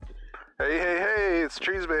it's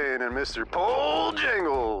Treesbane and Mr. Paul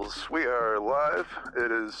Jangles. We are live. It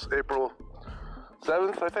is April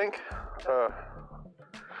 7th, I think.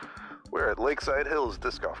 We're at Lakeside Hills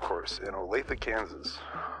Disc Golf Course in Olathe, Kansas,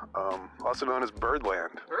 also known as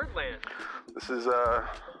Birdland. Birdland. This is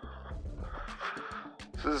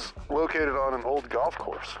located on an old golf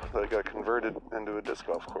course that got converted into a disc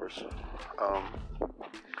golf course.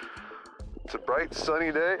 It's a bright,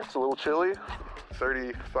 sunny day. It's a little chilly,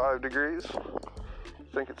 35 degrees.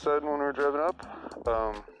 I think it said when we were driving up.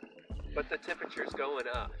 But the temperature's going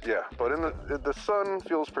up. Yeah, but in the sun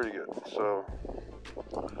feels pretty good, so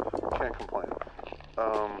can't complain.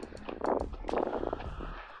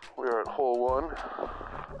 We are at hole 1.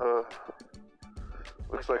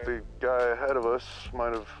 Looks like the guy ahead of us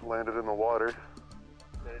might have landed in the water.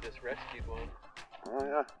 Then I just rescued one. Oh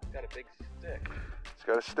yeah. He's got a big stick. He's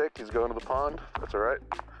got a stick. He's going to the pond. That's all right.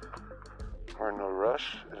 We're in no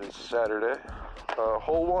rush. It is Saturday.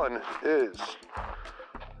 Hole 1 is.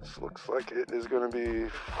 This looks like it is going to be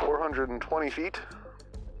 420 feet.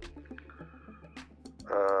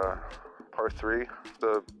 Par 3.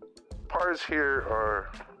 The pars here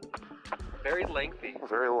are very lengthy.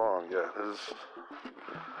 Very long, yeah. This is,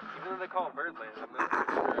 even though they call it Birdland, I'm not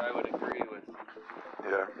sure I would agree with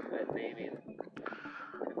that naming.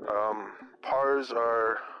 Pars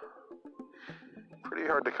are pretty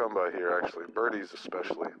hard to come by here, actually. Birdies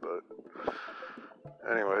especially, but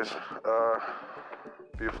anyways,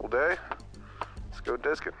 beautiful day. Let's go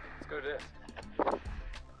discing. Let's go disc.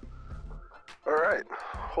 All right,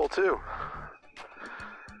 hole 2.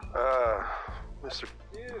 Mr.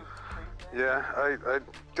 Yeah, I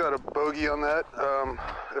got a bogey on that,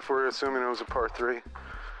 if we're assuming it was a par 3.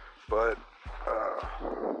 But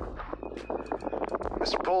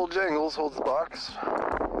Mr. Paul Jangles holds the box.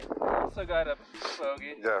 Also got a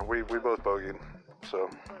bogey. Yeah, we both bogeyed, so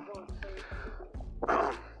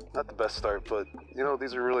not the best start, but you know,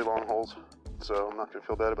 these are really long holes, so I'm not gonna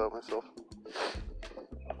feel bad about myself.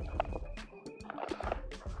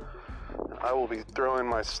 I will be throwing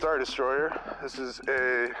my Star Destroyer. This is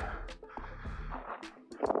a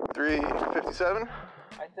 357.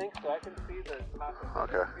 I think so. I can see the top.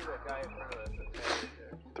 Okay. I can see that guy in front of us.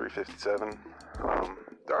 357.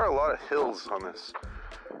 There are a lot of hills on this,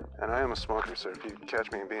 and I am a smoker, so if you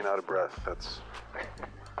catch me being out of breath, that's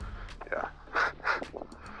yeah.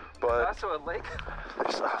 But there's also a lake.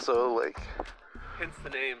 There's also a lake. Hence the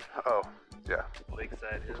name. Oh, yeah.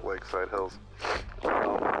 Lakeside Hills. Lakeside Hills.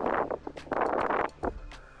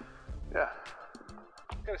 Yeah.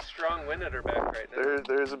 Got a strong wind at her back right now.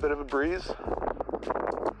 There's a bit of a breeze,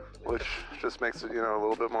 which just makes it, you know, a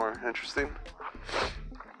little bit more interesting.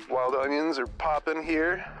 Wild onions are popping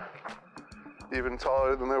here, even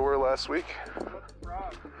taller than they were last week.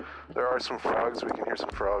 There are some frogs. We can hear some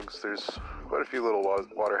frogs. There's quite a few little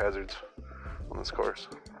water hazards on this course.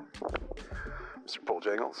 Mr. Paul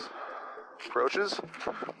Jangles approaches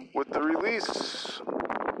with the release.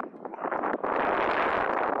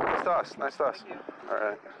 Nice toss. All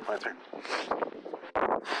right, my turn.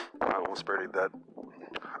 I almost birdied that.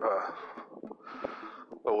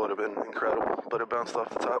 That would have been incredible, but it bounced off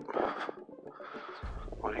the top.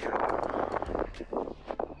 What are you gonna do?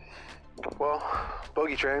 Well,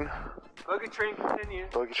 bogey train. Bogey train continues.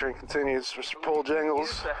 Bogey train continues. Mr. Paul Jangles.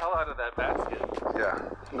 Used the hell out of that basket. Yeah.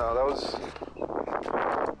 No, that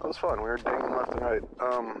was fun. We were dinging left and right.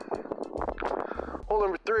 Hole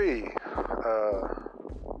number 3.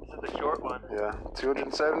 This is the short one. Yeah,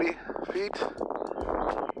 270 feet.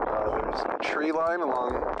 There's a tree line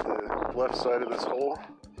along the left side of this hole.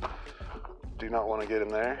 Do not want to get in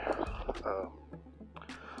there. A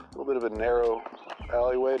little bit of a narrow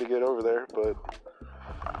alleyway to get over there, but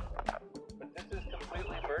this is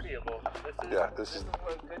completely birdieable. This is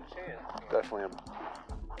a good chance. Definitely a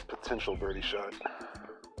potential birdie shot.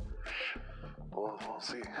 We'll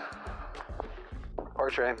see. Par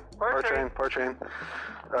train.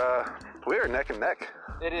 We are neck and neck.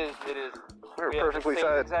 It is. We're perfectly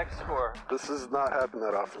tied. Exact score. This does not happen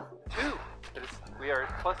that often. 2. We are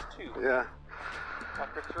at +2. Yeah.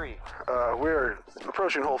 After 3. We're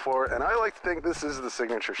approaching hole 4, and I like to think this is the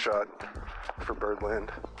signature shot for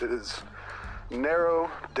Birdland. It is narrow,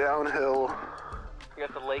 downhill. You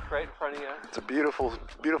got the lake right in front of you. It's a beautiful,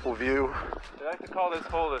 beautiful view. They like to call this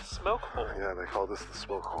hole the smoke hole. Yeah, they call this the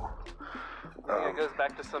smoke hole. It goes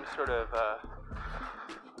back to some sort of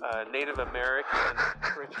Native American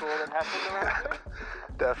ritual that happened around here.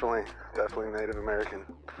 Definitely Native American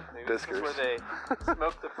discers. This is where they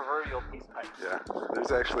smoke the proverbial peace pipes. Yeah,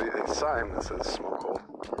 there's actually a sign that says smoke hole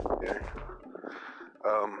here.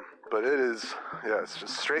 But it is, yeah, it's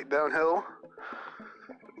just straight downhill.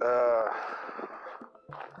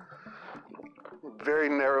 very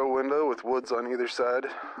narrow window with woods on either side.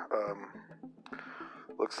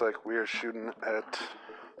 Looks like we are shooting at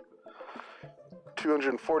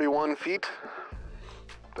 241 feet.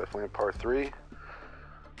 Definitely a par 3.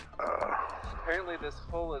 Apparently this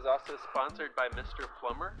hole is also sponsored by Mr.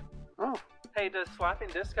 Plumber. Oh. Hey, does Slapping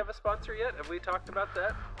Disc have a sponsor yet? Have we talked about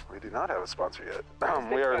that? We do not have a sponsor yet.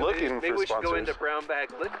 We are looking for sponsors. Maybe we should go into Brown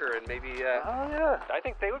Bag Liquor and maybe... oh, yeah. I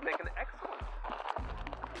think they would make an excellent...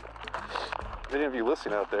 If any of you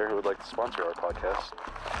listening out there who would like to sponsor our podcast,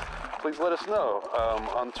 please let us know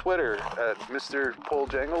on Twitter at Mr.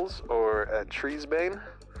 Poljangles or at Treesbane.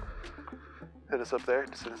 Hit us up there,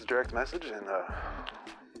 send us a direct message, and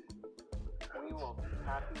we will be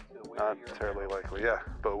happy to win. Not terribly likely, yeah,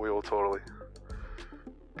 but we will totally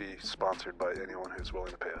be sponsored by anyone who's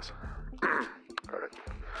willing to pay us. All right,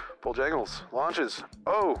 Poljangles launches.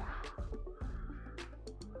 Oh,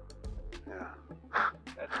 yeah.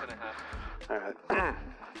 That's gonna happen. All right,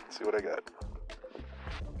 let's see what I got.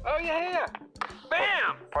 Oh yeah!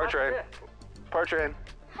 Bam! Par train. Par train.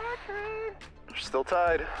 Par train. We're still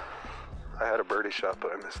tied. I had a birdie shot,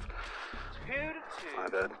 but I missed. 2-2. My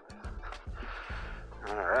bad.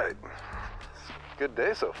 All right. Good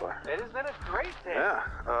day so far. It has been a great day. Yeah.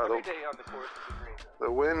 Every day on the course is great.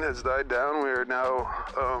 The wind has died down. We are now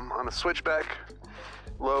on a switchback,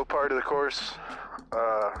 low part of the course.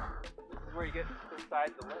 This is where you get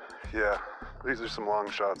beside the limit. Yeah. These are some long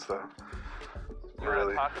shots, though. You want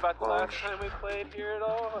to talk about the last time we played here at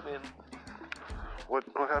all? I mean... What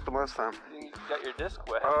happened last time? You got your disc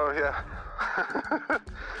wet. Oh, yeah.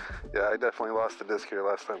 Yeah, I definitely lost the disc here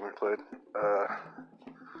last time we played. That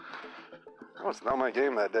was not my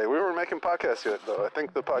game that day. We weren't making podcasts yet, though. I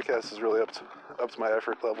think the podcast is really up to my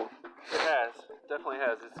effort level. It has. Definitely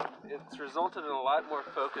has. It's resulted in a lot more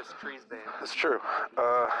focused Treesbane. That's true.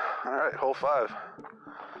 All right, hole 5.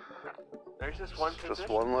 There's just one position. Just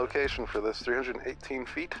one location for this, 318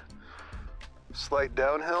 feet. Slight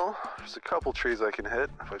downhill. There's a couple trees I can hit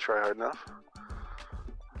if I try hard enough.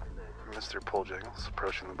 Mr. Poljangles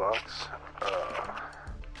approaching the box.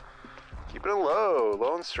 Keeping it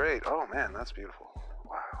low and straight. Oh man, that's beautiful.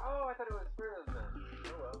 Wow. Oh, I thought it was further than that.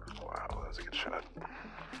 Oh well. Wow, that was a good shot.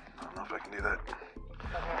 I don't know if I can do that.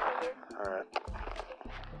 Alright.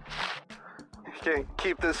 You can't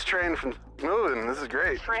keep this train from moving. This is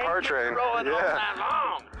great. Par train. Rolling all night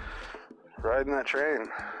long. Riding that train.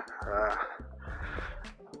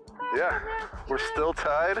 Yeah, we're still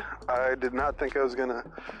tied. I did not think I was gonna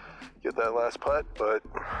get that last putt, but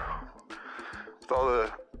with all the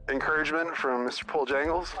encouragement from Mr.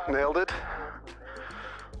 Poljangles, nailed it.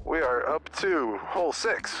 We are up to hole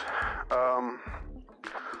 6.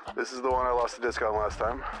 This is the one I lost the disc on last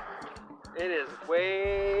time. It is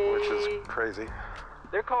way... Which is crazy.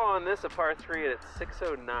 They're calling this a par 3 and it's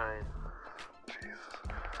 609. Jesus.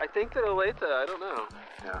 I think that Olathe, I don't know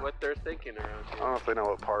what they're thinking around here. I don't know if they know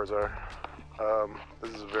what pars are.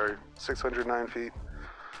 This is very 609 feet.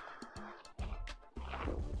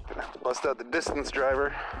 Gonna have to bust out the distance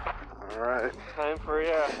driver. All right. Time for,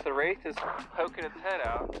 the Wraith is poking its head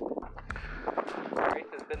out. The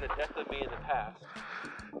Wraith has been the death of me in the past.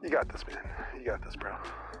 You got this, man. You got this, bro.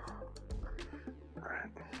 All right.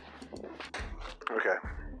 Okay.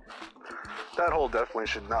 That hole definitely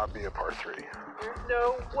should not be a par 3. There's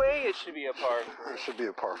no way it should be a par 3. It should be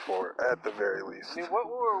a par 4 at the very least. I mean, what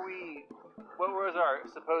was our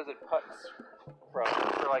supposed putts from?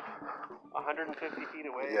 We're like 150 feet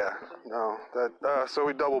away? Yeah, no. So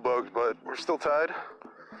we double boged, but we're still tied.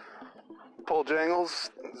 Poljangles,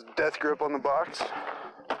 death grip on the box.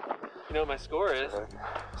 You know what my score is?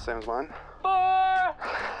 Same as mine. 4!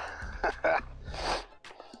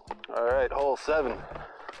 All right, hole 7.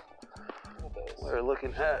 We're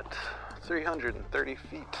looking at 330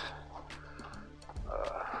 feet.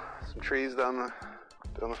 Some trees down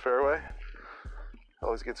the fairway.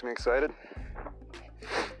 Always gets me excited.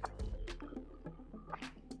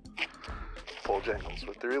 Poljangles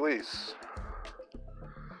with the release.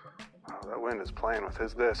 Oh, that wind is playing with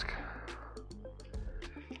his disc.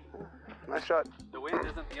 Nice shot. The wind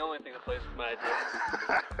isn't the only thing that plays with my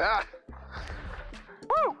disc.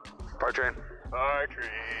 Woo! Par train. Par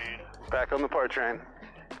train. Back on the par train.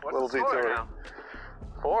 What's Little the score detour. now?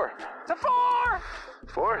 4. It's a 4!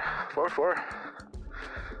 4.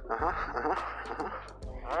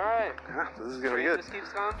 All right. Yeah, this is gonna be good. This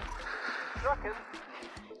keeps on trucking.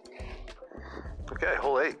 Okay,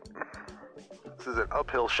 hole 8. This is an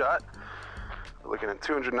uphill shot. We're looking at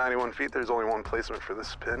 291 feet. There's only one placement for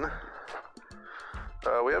this pin.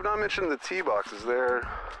 We have not mentioned the tee boxes. I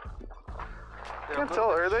can't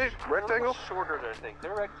tell. Are they rectangle? Shorter, I think.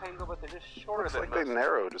 They're rectangle, but they're just shorter Looks than like most. they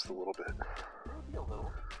narrow just a little bit. Maybe a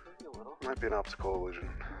little. Maybe a little. Might be an optical illusion.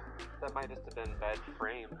 That might just have been bad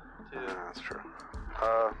frame, too. Yeah, that's true.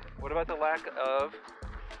 What about the lack of...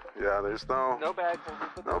 Yeah, there's no bag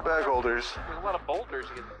holders. no bag holders. There's a lot of boulders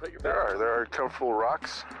you can put your bag on. There are comfortable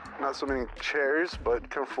rocks. Not so many chairs, but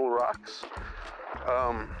comfortable rocks.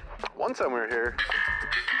 One time we were here,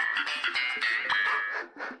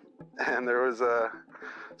 and there was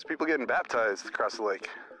people getting baptized across the lake.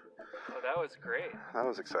 Oh, that was great. That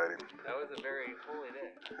was exciting. That was a very holy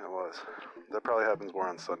day. It was. That probably happens more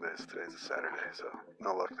on Sundays. Today's a Saturday, so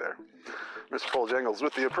no luck there. Mr. Paul Jangles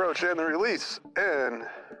with the approach and the release, and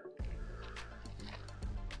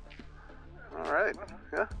all right,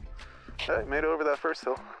 yeah. Hey, made it over that first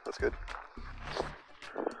hill. That's good.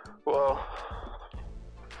 Well,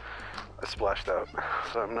 I splashed out,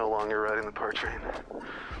 so I'm no longer riding the par train.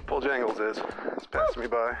 Paul Jangles is. It's passed me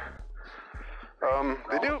by.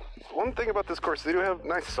 They do, one thing about this course, they do have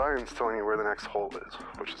nice signs telling you where the next hole is,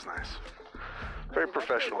 which is nice. Very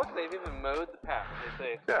professional. Look, they've even mowed the path. They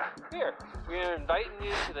say, Yeah. Here, we're inviting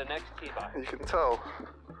you to the next tee box. You can tell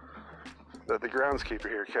that the groundskeeper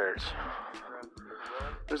here cares.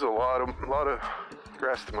 There's a lot of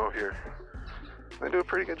grass to mow here. They do a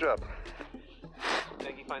pretty good job.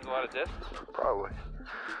 Think he finds a lot of discs? Probably.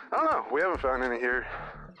 I don't know. We haven't found any here.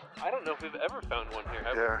 I don't know if we've ever found one here,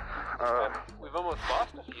 have we? We've almost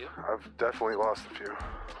lost a few. I've definitely lost a few.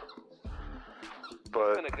 It's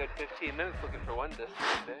But been a good 15 minutes looking for one disc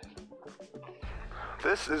today.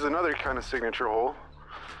 this is another kind of signature hole.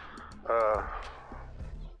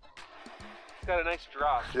 It's got a nice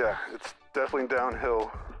drop. Yeah, it's definitely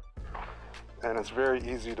downhill, and it's very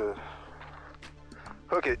easy to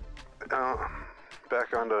hook it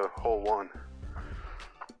back onto hole 1.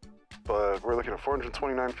 But we're looking at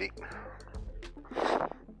 429 feet.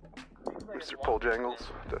 Mr. Paul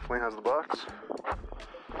Jangles definitely has the box.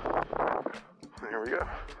 Here we go.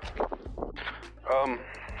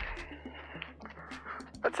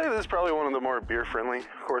 I'd say this is probably one of the more beer-friendly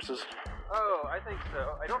courses. Oh, I think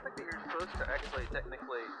so. I don't think that you're supposed to actually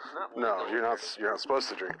technically not No, legal. you're not supposed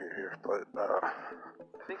to drink beer here, but I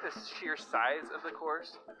think the sheer size of the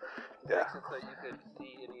course yeah, makes it so you could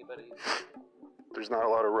see anybody's there's not a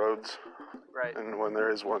lot of roads, right. and when there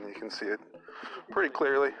is one, you can see it pretty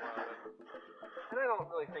clearly. And I don't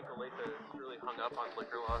really think Olathe is really hung up on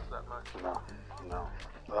liquor laws that much. No.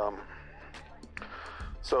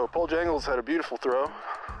 So Paul Jangles had a beautiful throw.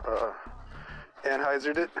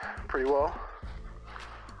 Anheusered it pretty well.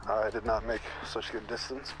 I did not make such good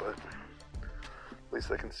distance, but at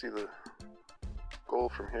least I can see the goal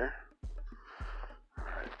from here.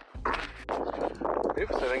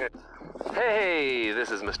 Oops, I think Hey,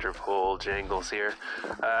 this is Mr. Paul Jangles here.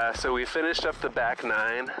 So we finished up the back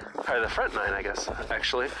 9, or the front 9, I guess,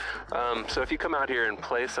 actually. So if you come out here and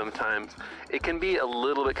play sometimes, it can be a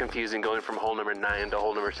little bit confusing going from hole number 9 to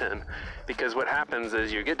hole number 10, because what happens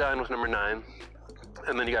is you get done with number 9,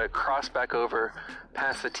 and then you gotta cross back over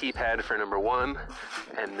past the tee pad for number 1,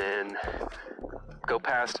 and then go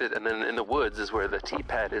past it, and then in the woods is where the tee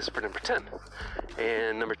pad is for number 10.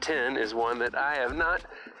 And number 10 is one that I have not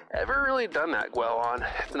ever really done that well on.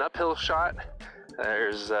 It's an uphill shot.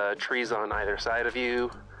 There's trees on either side of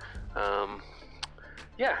you.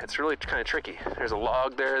 Yeah, it's really kind of tricky. There's a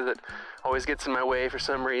log there that always gets in my way for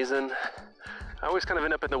some reason. I always kind of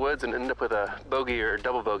end up in the woods and end up with a bogey or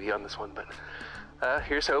double bogey on this one, but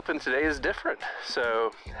here's hoping today is different.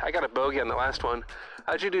 So I got a bogey on the last one.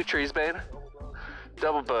 How'd you do, Treesbane?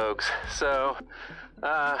 Double bogues. So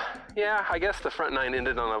yeah, I guess the front 9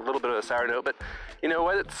 ended on a little bit of a sour note, but you know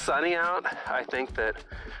what? It's sunny out. I think that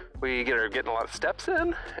we are getting a lot of steps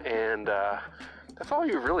in, and that's all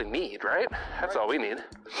you really need, right? That's all we need.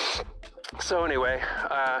 So anyway,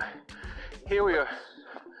 here we are.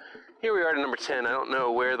 Here we are to number 10. I don't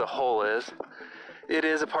know where the hole is. It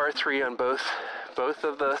is a par 3 on both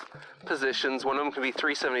of the positions. One of them can be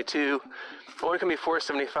 372. One can be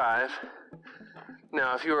 475.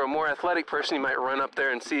 Now, if you were a more athletic person, you might run up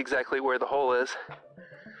there and see exactly where the hole is.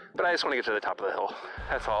 But I just want to get to the top of the hill.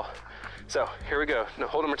 That's all. So, here we go. No,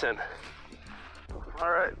 hole number 10.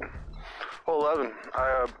 All right. Hole 11.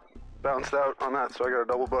 I bounced out on that, so I got a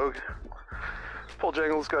double bogue. Paul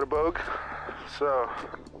Jangles got a bogue. So,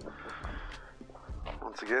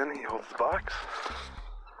 once again, he holds the box.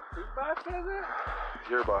 Whose box is it?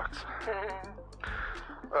 Your box.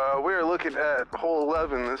 We are looking at hole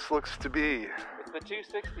 11. This looks to be The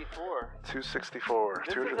 264. 264.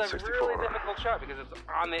 This 264. is a really difficult shot because it's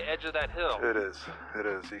on the edge of that hill. It is. It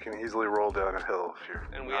is. You can easily roll down a hill if you're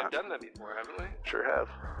And we have done that before, haven't we? Sure have.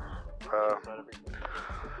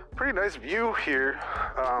 Pretty nice view here.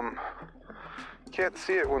 Can't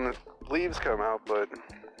see it when the leaves come out, but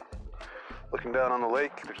looking down on the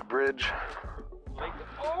lake, there's a bridge. Lake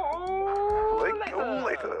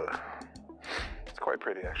Olathe. It's quite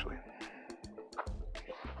pretty, actually.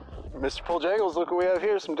 Mr. Poljangles, look what we have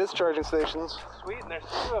here, some discharging stations. Sweet, and there's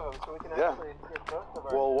two of them, so we can Yeah. actually get both of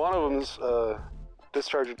our... Well, one of them's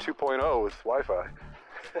Discharger 2.0 with Wi-Fi.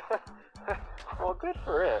 Well, good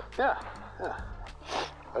for it. Yeah.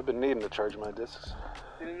 I've been needing to charge my discs.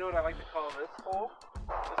 Do you know what I like to call this hole?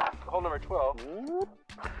 This is hole number 12.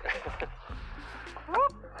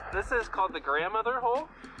 This is called the grandmother hole.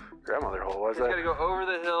 Grandmother hole, why is You that? gotta go over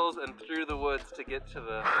the hills and through the woods to get to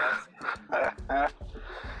the desk.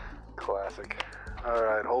 Classic. All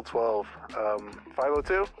right, hole 12.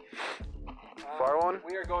 502. Far one.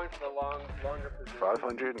 We are going for the longer position.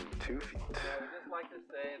 502 feet. I would just like to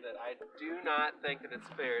say that I do not think that it's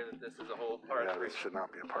fair that this is a whole par Yeah, 3. this should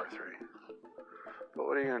not be a par 3. But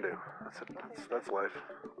what are you gonna do? That's life.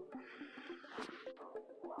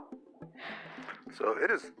 So it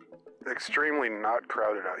is extremely not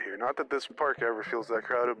crowded out here. Not that this park ever feels that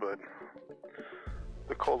crowded, but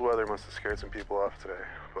the cold weather must have scared some people off today.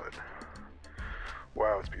 But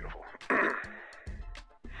wow, it's beautiful.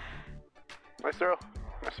 Nice throw.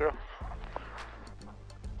 Nice throw.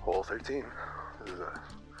 Hole 13. This is a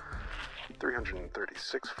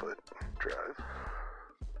 336-foot drive.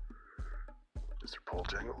 Mr.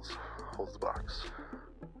 Poljangles holds the box.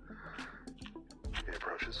 He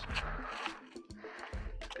approaches.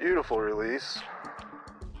 Beautiful release.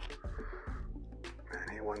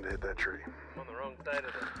 And he wanted to hit that tree. I'm on the wrong side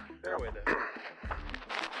of the fairway there.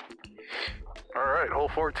 All right, hole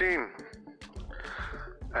 14.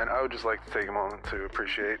 And I would just like to take a moment to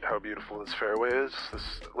appreciate how beautiful this fairway is.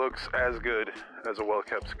 This looks as good as a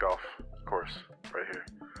well-kept golf course right here.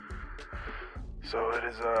 So it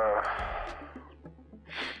is, I'm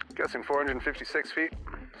guessing 456 feet.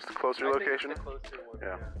 It's the closer location. It's the closer one,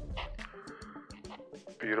 Yeah.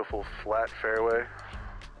 Beautiful flat fairway.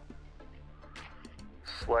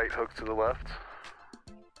 Slight hook to the left.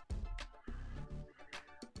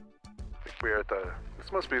 I think we are at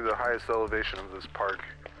this must be the highest elevation of this park.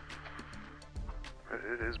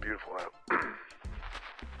 It is beautiful out.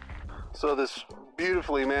 So this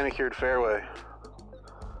beautifully manicured fairway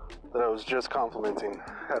that I was just complimenting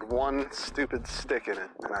had one stupid stick in it,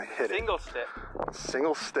 and I hit Single stick. it.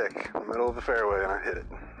 Single stick in the middle of the fairway, and I hit it.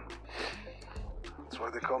 That's why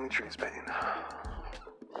they call me Tree Spain.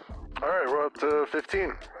 All right, we're up to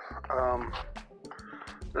 15.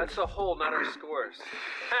 That's the hole, not our scores.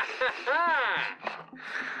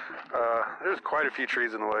 There's quite a few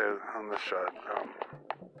trees in the way on this shot.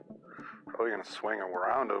 Are you gonna swing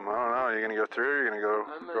around them? I don't know. Are you gonna go through? Or are you gonna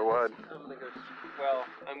go wide? I'm gonna go. Well,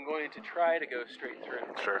 I'm going to try to go straight through.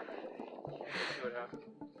 Sure. See what happens.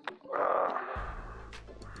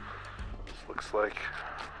 This looks like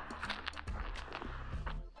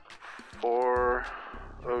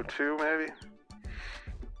 402 maybe.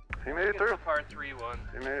 He made it through. It's a par 3 one.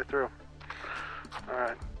 He made it through. All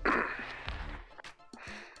right.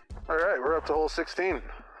 All right, we're up to hole 16.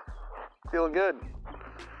 Feeling good.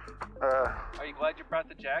 Are you glad you brought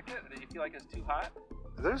the jacket? Did you feel like it's too hot?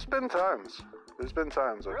 There's been times.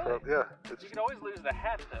 Really? Yeah. You can always lose the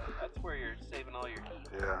hat though. That's where you're saving all your heat.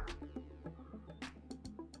 Yeah.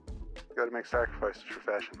 You gotta make sacrifices for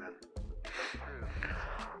fashion, man.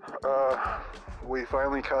 True. We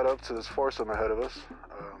finally caught up to this foursome ahead of us.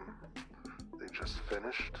 They just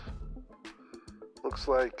finished. Looks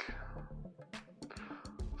like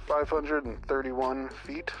 531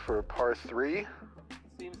 feet for a par 3.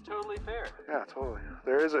 Seems totally fair. Yeah, totally.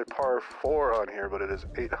 There is a par 4 on here, but it is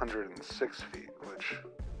 806 feet, which...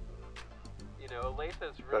 You know, Olathe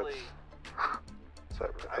is really...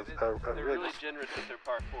 They're really generous with their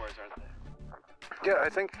par 4s, aren't they? Yeah, I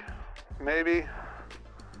think maybe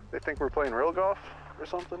they think we're playing real golf or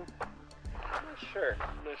something. I'm not sure.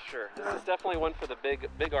 This is definitely one for the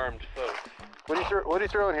big-armed folks. What are you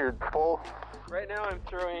throwing here, Paul? Right now I'm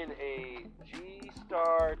throwing a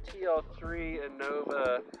G-Star TL3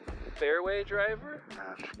 Innova fairway driver.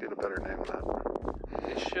 Yeah, it should get a better name than that.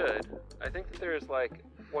 It should. I think that there's like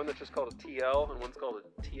one that's just called a TL and one's called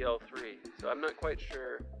a TL3. So I'm not quite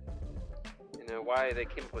sure, why they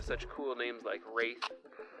came up with such cool names like Wraith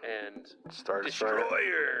and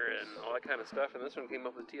Destroyer and all that kind of stuff. And this one came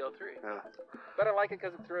up with TL3. Yeah. But I like it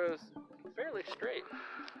because it throws fairly straight.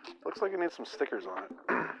 Looks like it needs some stickers on it.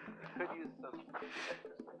 Could use some.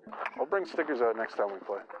 I'll bring stickers out next time we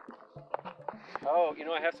play. Oh,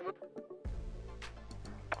 I have some.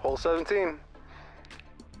 Hole 17.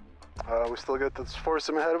 We still got this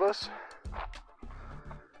foursome ahead of us.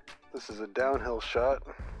 This is a downhill shot,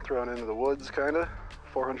 thrown into the woods, kinda,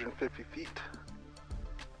 450 feet.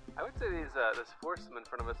 I would say this foursome in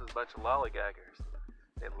front of us is a bunch of lollygaggers.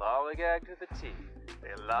 They lollygag to the tee.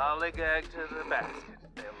 They lollygag to the basket.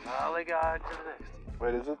 They lollygag to the next tee.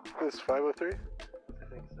 Wait, is it this 503? I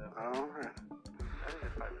think so. Oh, all right. I think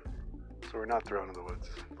it's 503. So we're not thrown in the woods.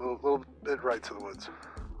 A little bit right to the woods.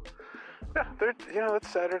 Yeah, it's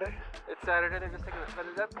Saturday. It's Saturday. They're just taking but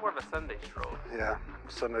that's more of a Sunday stroll. Yeah,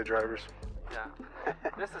 Sunday drivers. Yeah.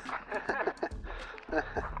 This is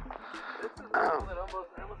I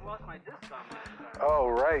almost lost my disc on last time. Oh,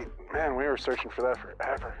 right. Man, we were searching for that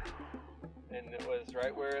forever. And it was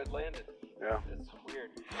right where it landed. Yeah. It's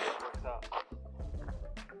weird. It works out.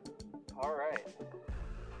 All right.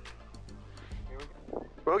 Here we go.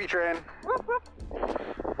 Bogey train. Whoop, whoop.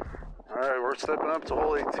 All right, we're stepping up to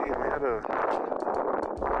hole 18. We had to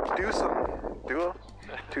do some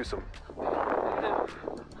twosome.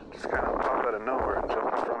 Just kind of pop out of nowhere and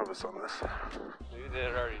jump in front of us on this. Maybe they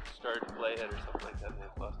had already started to play it or something like that and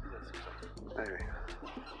they lost this or something. Maybe.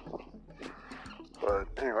 But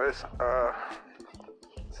anyways,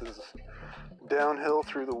 this is downhill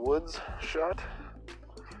through the woods shot.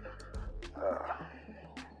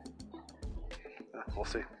 We'll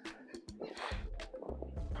see.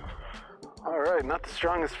 All right, not the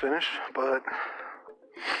strongest finish, but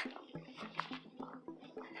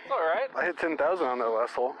All right. I hit 10,000 on that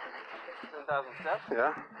last hole. 10,000 steps.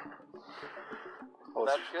 Yeah. Well,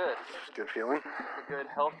 That's good. It's a good feeling. It's a good,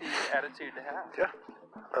 healthy attitude to have. Yeah.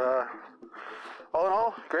 All in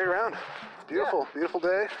all, great round. Beautiful, beautiful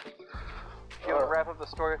day. You want to wrap up the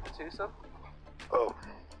story of the twosome? Oh.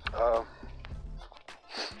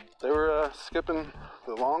 They were skipping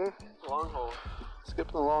the long hole.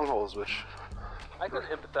 Skipping the long holes, which I can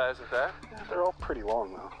empathize with that. they're all pretty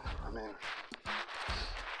long though. I mean,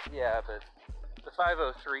 yeah, but the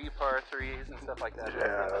 503 par threes and stuff like that.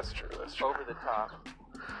 yeah, that's true. That's true. Over the top.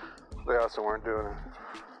 They also weren't doing a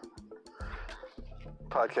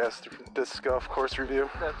podcast disc golf course review.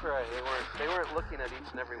 That's right. They weren't looking at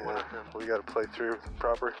each and every one of them. We got to play through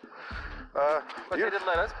proper. But they did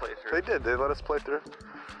let us play through. They did. They let us play through.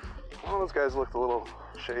 One of those guys looked a little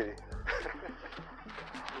shady.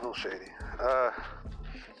 A little shady.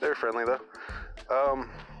 They were friendly though.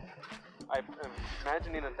 I'm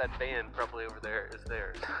imagining that band probably over there is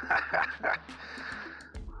theirs.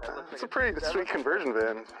 It's a pretty sweet conversion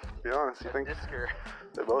van, to be honest. You think Discer.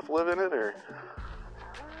 they both live in it, or?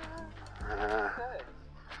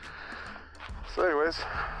 So anyways,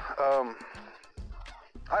 I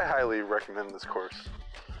highly recommend this course.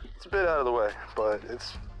 It's a bit out of the way, but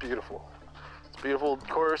it's beautiful. It's a beautiful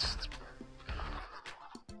course. It's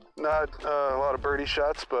not a lot of birdie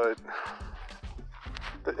shots, but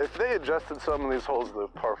if they adjusted some of these holes to the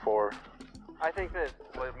par 4, I think that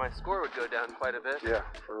my score would go down quite a bit. yeah,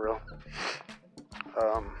 for real.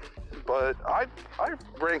 But I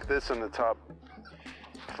rank this in the top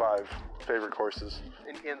 5 favorite courses.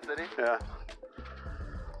 In Kansas City? Yeah.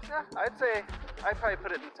 Yeah, I'd say I'd probably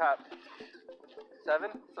put it in the top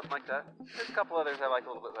 7, something like that. There's a couple others I like a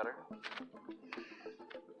little bit better.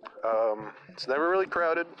 It's never really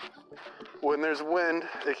crowded. When there's wind,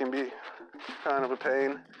 it can be kind of a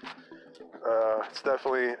pain. It's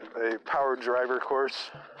definitely a power driver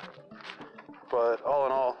course, but all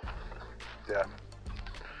in all, yeah,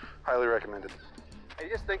 highly recommended. I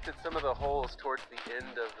just think that some of the holes towards the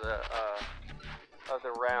end of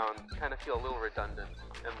the round kind of feel a little redundant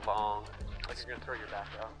and long, like you're gonna throw your back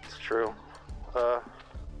out. It's true.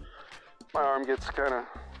 My arm gets kind of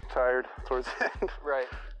tired towards the end. Right.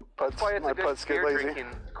 Putts, That's why it's my a good putts get beer lazy.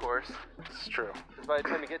 drinking course. It's true. Because by the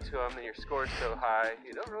time you get to them and your score's so high,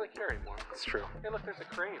 you don't really care anymore. It's true. Hey, look, there's a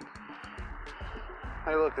crane.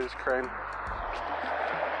 Hey, look, there's Crane.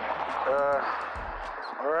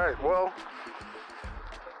 All right, well,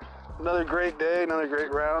 another great day, another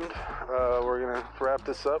great round. We're gonna wrap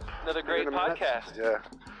this up. Another great in a minute. podcast. Yeah,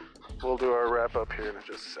 we'll do our wrap up here in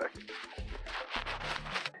just a second.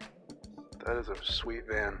 That is a sweet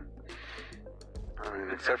van. I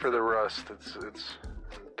mean, except for the rust, it's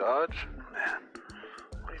Dodge. Man,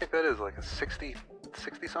 what do you think that is? Like a 60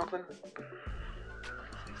 something?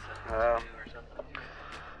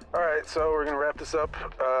 All right, so we're gonna wrap this up.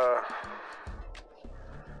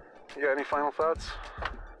 You got any final thoughts?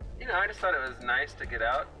 You know, I just thought it was nice to get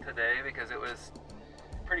out today because it was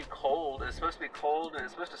pretty cold. It was supposed to be cold and it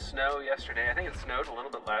was supposed to snow yesterday. I think it snowed a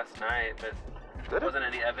little bit last night, but there wasn't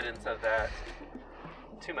any evidence of that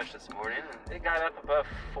too much this morning. And it got up above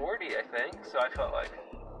 40, I think. So I felt like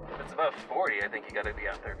if it's above 40, I think you got to be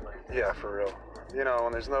out there playing. Yeah, for real. You know,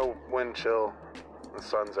 when there's no wind chill, the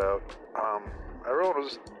sun's out. Everyone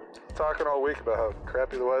was talking all week about how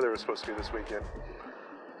crappy the weather was supposed to be this weekend.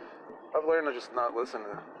 I've learned to just not listen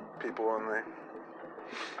to people when they.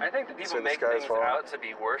 I think that people Say the make sky's things falling. out to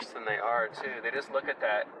be worse than they are too. They just look at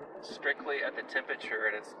that strictly at the temperature,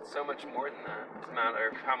 and it's so much more than that. It's a matter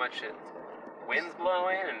of how much wind's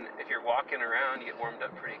blowing, and if you're walking around, you get warmed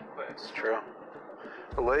up pretty quick. It's true.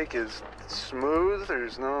 The lake is smooth.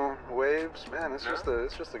 There's no waves. Man, it's just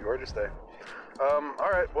a gorgeous day.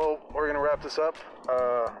 All right. Well, we're gonna wrap this up.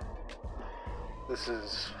 This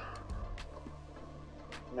is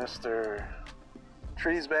Mr.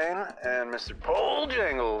 Treesbane and Mr. Pole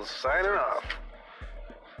Jangles signing off.